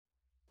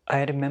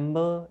I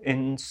remember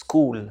in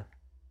school,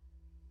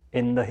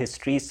 in the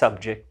history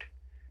subject,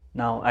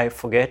 now I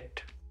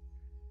forget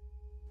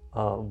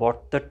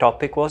what the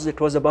topic was.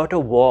 It was about a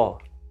war.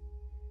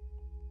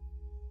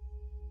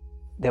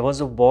 There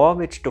was a war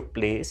which took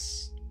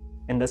place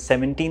in the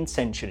 17th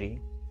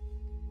century,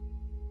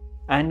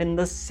 and in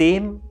the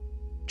same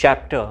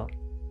chapter,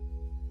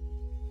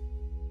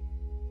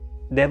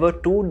 there were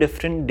two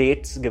different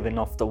dates given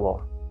of the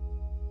war,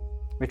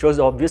 which was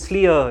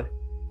obviously a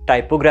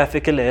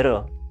typographical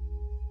error.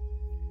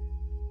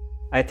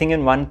 I think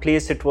in one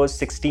place it was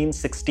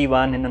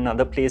 1661, in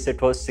another place it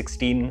was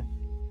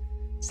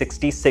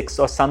 1666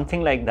 or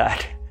something like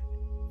that.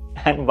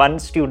 And one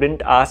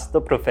student asked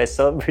the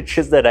professor which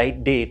is the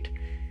right date.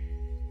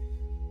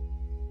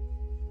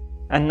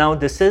 And now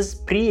this is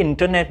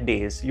pre-internet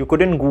days. You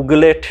couldn't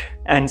Google it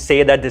and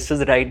say that this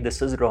is right,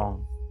 this is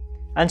wrong.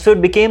 And so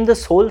it became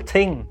this whole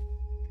thing.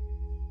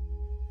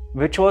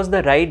 Which was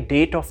the right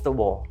date of the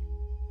war?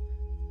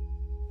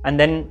 And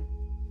then,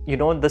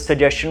 the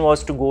suggestion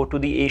was to go to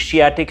the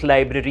Asiatic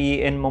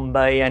Library in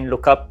Mumbai and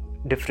look up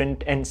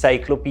different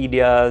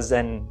encyclopedias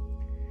and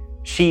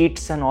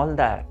sheets and all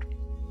that.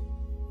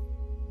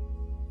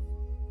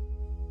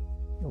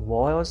 The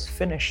war was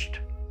finished.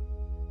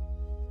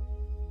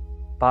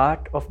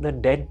 Part of the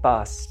dead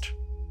past.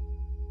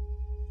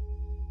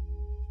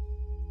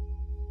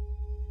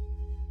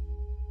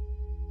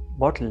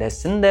 What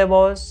lesson there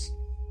was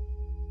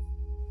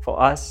for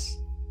us,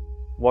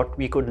 what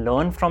we could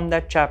learn from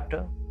that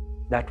chapter,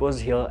 that was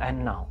here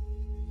and now.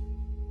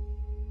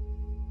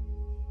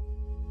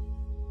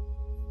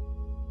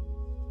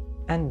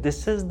 And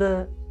this is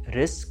the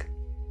risk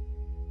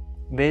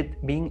with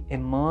being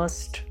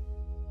immersed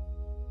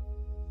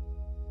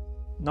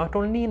not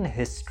only in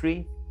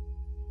history,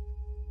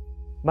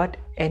 but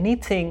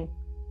anything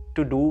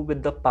to do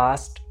with the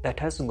past that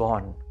has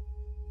gone.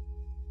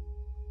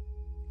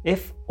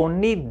 If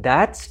only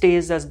that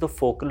stays as the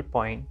focal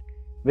point,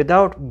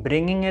 without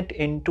bringing it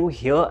into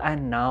here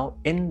and now,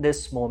 in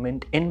this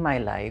moment, in my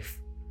life,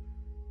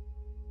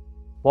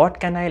 what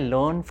can I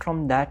learn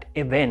from that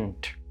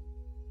event?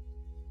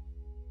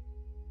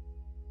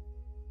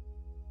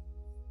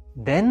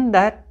 Then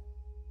that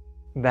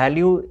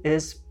value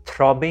is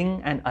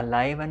throbbing and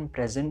alive and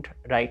present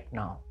right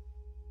now.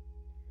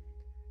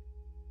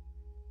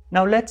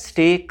 Now let's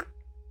take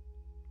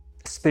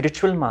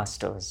spiritual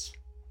masters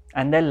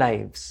and their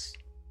lives,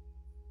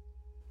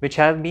 which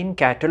have been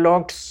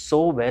catalogued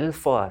so well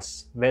for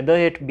us, whether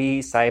it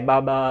be Sai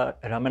Baba,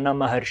 Ramana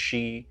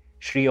Maharshi,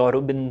 Sri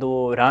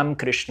Aurobindo, Ram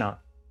Krishna,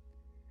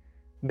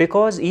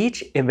 because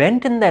each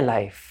event in their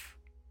life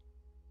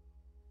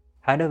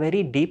had a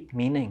very deep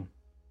meaning.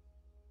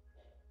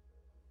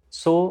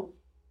 So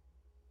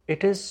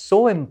it is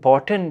so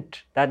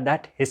important that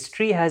that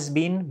history has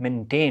been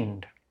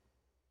maintained.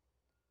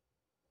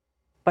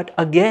 But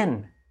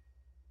again,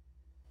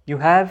 you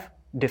have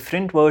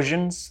different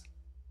versions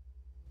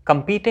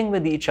competing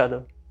with each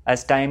other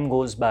as time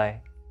goes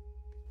by.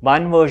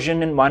 One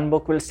version in one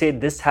book will say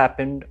this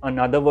happened,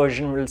 another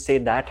version will say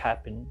that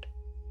happened.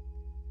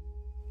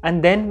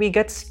 And then we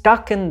get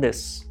stuck in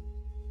this.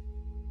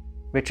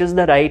 Which is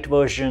the right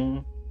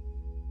version?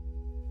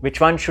 Which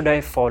one should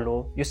I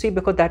follow? You see,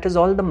 because that is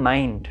all the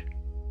mind.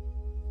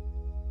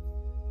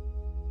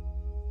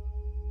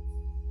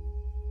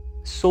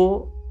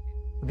 So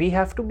we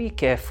have to be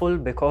careful,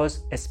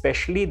 because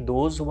especially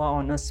those who are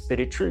on a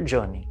spiritual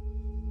journey,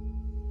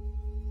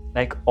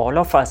 like all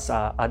of us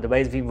are,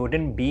 otherwise we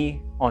wouldn't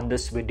be on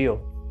this video,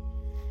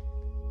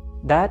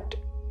 that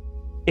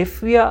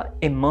if we are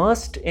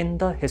immersed in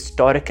the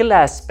historical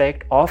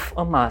aspect of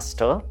a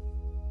master,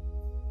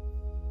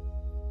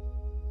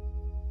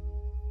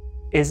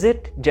 is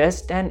it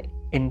just an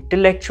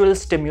intellectual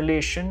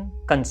stimulation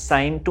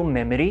consigned to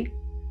memory?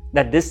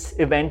 That this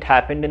event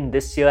happened in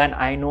this year and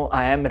I know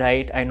I am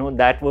right, I know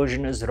that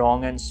version is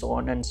wrong, and so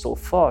on and so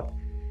forth.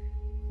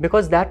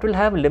 Because that will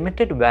have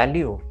limited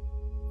value.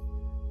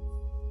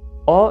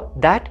 Or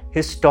that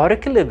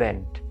historical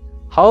event,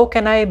 how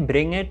can I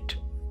bring it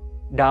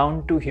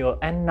down to here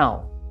and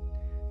now?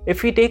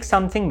 If we take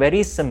something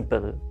very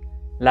simple,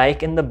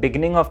 like in the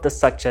beginning of the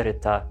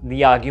Satcharita,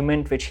 the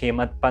argument which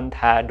Hemant Pant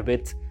had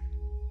with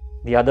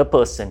the other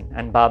person,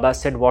 and Baba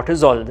said, what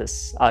is all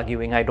this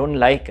arguing? I don't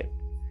like it.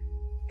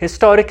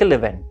 Historical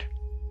event.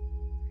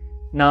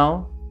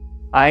 Now,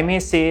 I may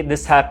say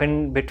this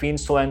happened between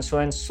so and so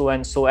and so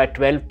and so at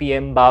 12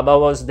 p.m. Baba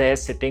was there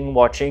sitting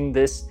watching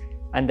this,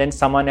 and then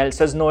someone else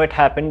says, no, it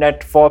happened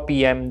at 4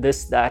 p.m.,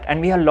 this, that,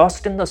 and we are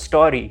lost in the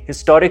story,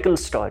 historical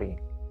story.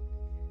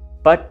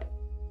 But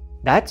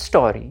that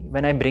story,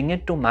 when I bring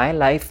it to my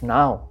life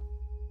now,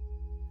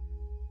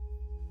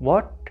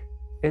 what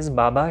is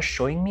Baba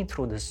showing me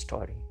through this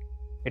story?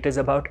 It is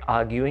about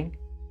arguing,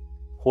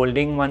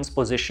 holding one's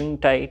position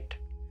tight,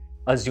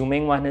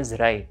 assuming one is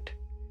right.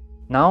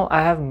 Now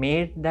I have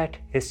made that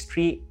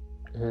history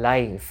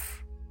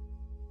live.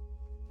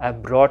 I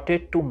brought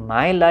it to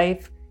my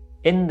life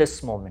in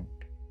this moment.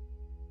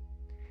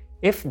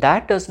 If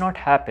that does not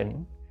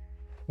happen,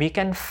 we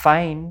can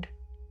find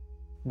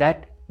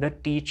that the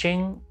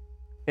teaching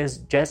is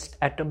just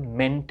at a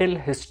mental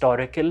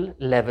historical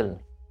level,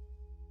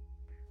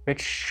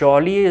 which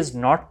surely is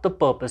not the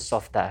purpose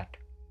of that.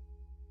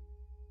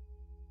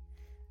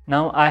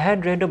 Now, I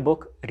had read a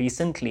book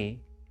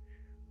recently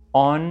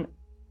on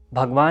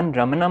Bhagwan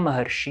Ramana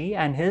Maharshi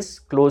and his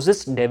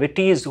closest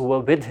devotees who were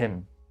with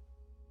him.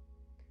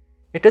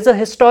 It is a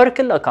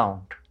historical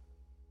account,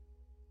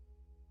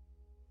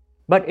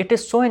 but it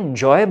is so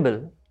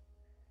enjoyable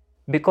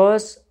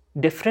because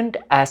different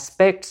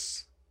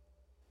aspects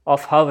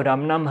of how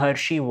Ramana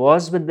Maharshi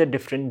was with the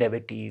different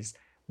devotees,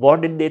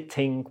 what did they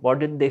think, what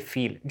did they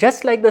feel,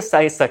 just like the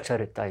Sai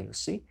Satcharita, you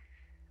see,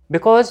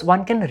 because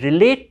one can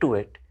relate to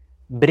it,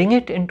 bring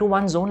it into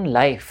one's own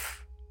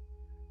life.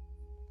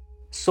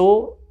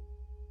 So,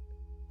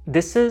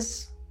 this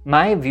is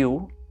my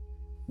view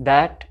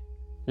that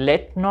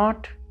let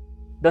not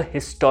the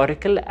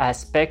historical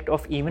aspect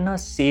of even a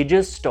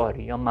sage's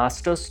story, a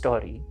master's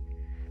story,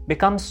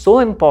 become so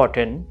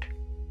important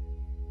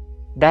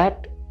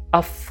that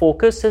our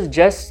focus is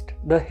just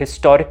the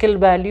historical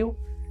value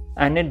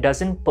and it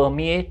doesn't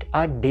permeate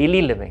our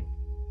daily living.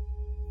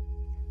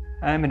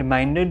 I am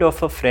reminded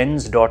of a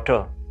friend's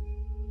daughter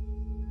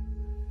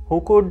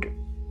who could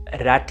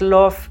rattle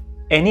off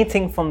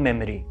anything from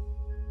memory.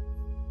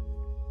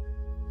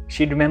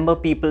 She'd remember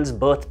people's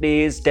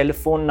birthdays,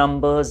 telephone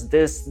numbers,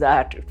 this,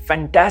 that.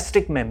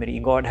 Fantastic memory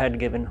God had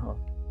given her.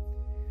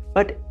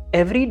 But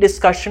every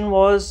discussion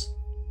was,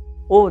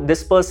 oh,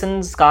 this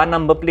person's car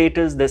number plate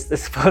is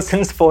this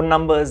person's phone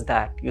number is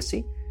that, you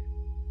see.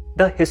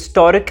 The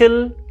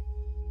historical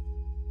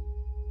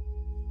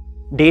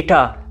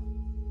data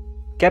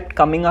kept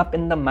coming up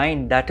in the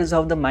mind. That is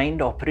how the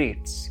mind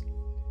operates.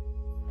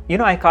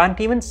 I can't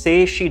even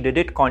say she did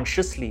it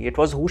consciously. It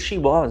was who she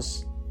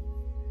was.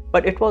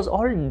 But it was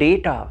all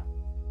data.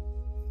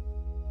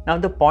 Now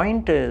the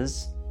point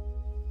is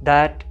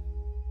that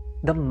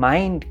the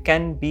mind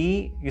can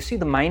be,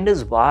 the mind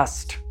is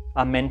vast.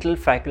 Our mental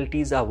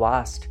faculties are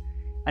vast.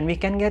 And we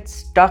can get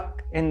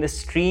stuck in the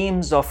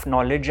streams of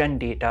knowledge and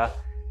data,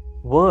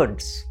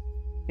 words.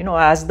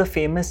 As the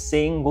famous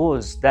saying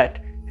goes,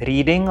 that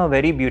reading a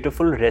very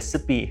beautiful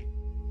recipe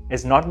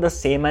is not the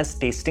same as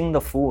tasting the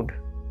food.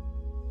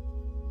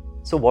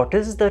 So what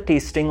is the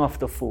tasting of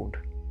the food?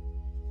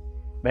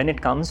 When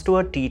it comes to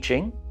a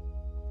teaching,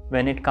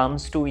 when it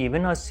comes to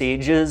even a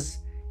sage's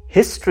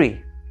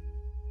history,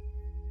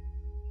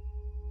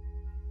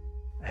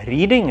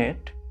 reading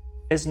it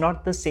is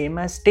not the same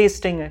as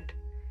tasting it.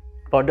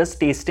 What does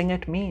tasting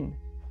it mean?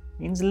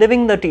 It means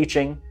living the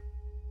teaching.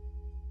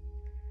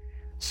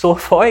 So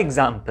for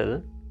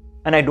example,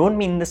 and I don't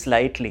mean this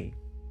lightly,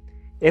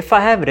 if I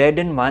have read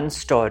in one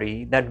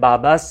story that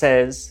Baba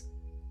says,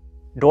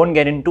 don't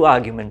get into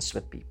arguments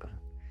with people,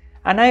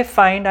 and I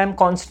find I'm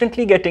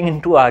constantly getting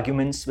into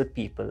arguments with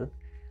people,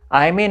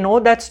 I may know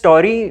that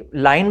story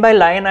line by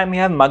line, I may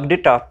have mugged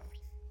it up.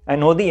 I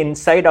know the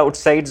inside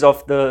outsides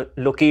of the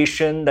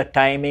location, the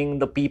timing,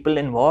 the people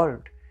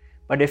involved.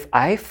 But if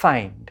I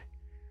find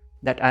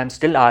that I'm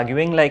still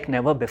arguing like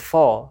never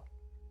before,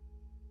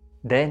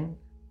 then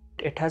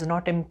it has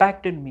not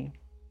impacted me.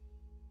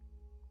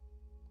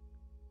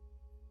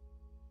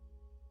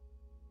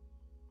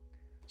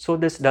 So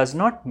this does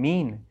not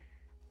mean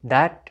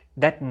that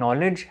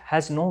knowledge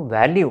has no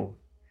value.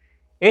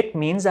 It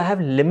means I have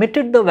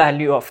limited the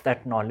value of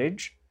that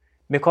knowledge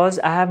because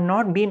I have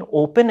not been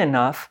open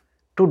enough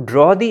to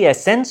draw the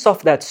essence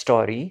of that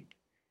story,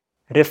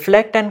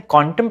 reflect and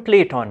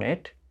contemplate on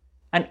it,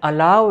 and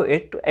allow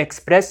it to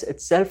express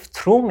itself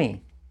through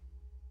me.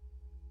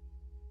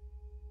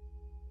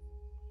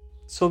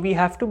 So we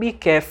have to be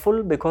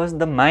careful because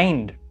the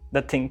mind,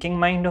 the thinking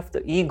mind of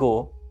the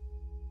ego,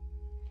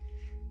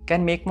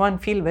 can make one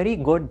feel very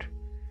good.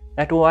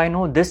 That, oh, I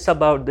know this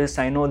about this,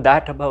 I know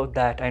that about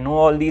that, I know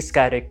all these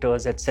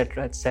characters,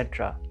 etc.,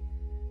 etc.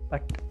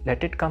 But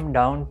let it come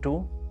down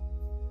to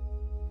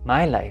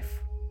my life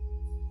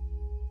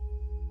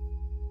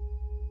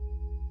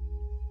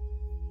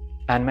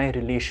and my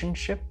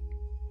relationship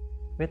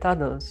with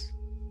others.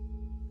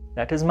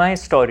 That is my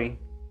story.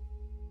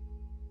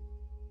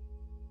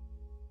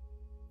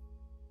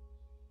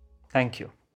 Thank you.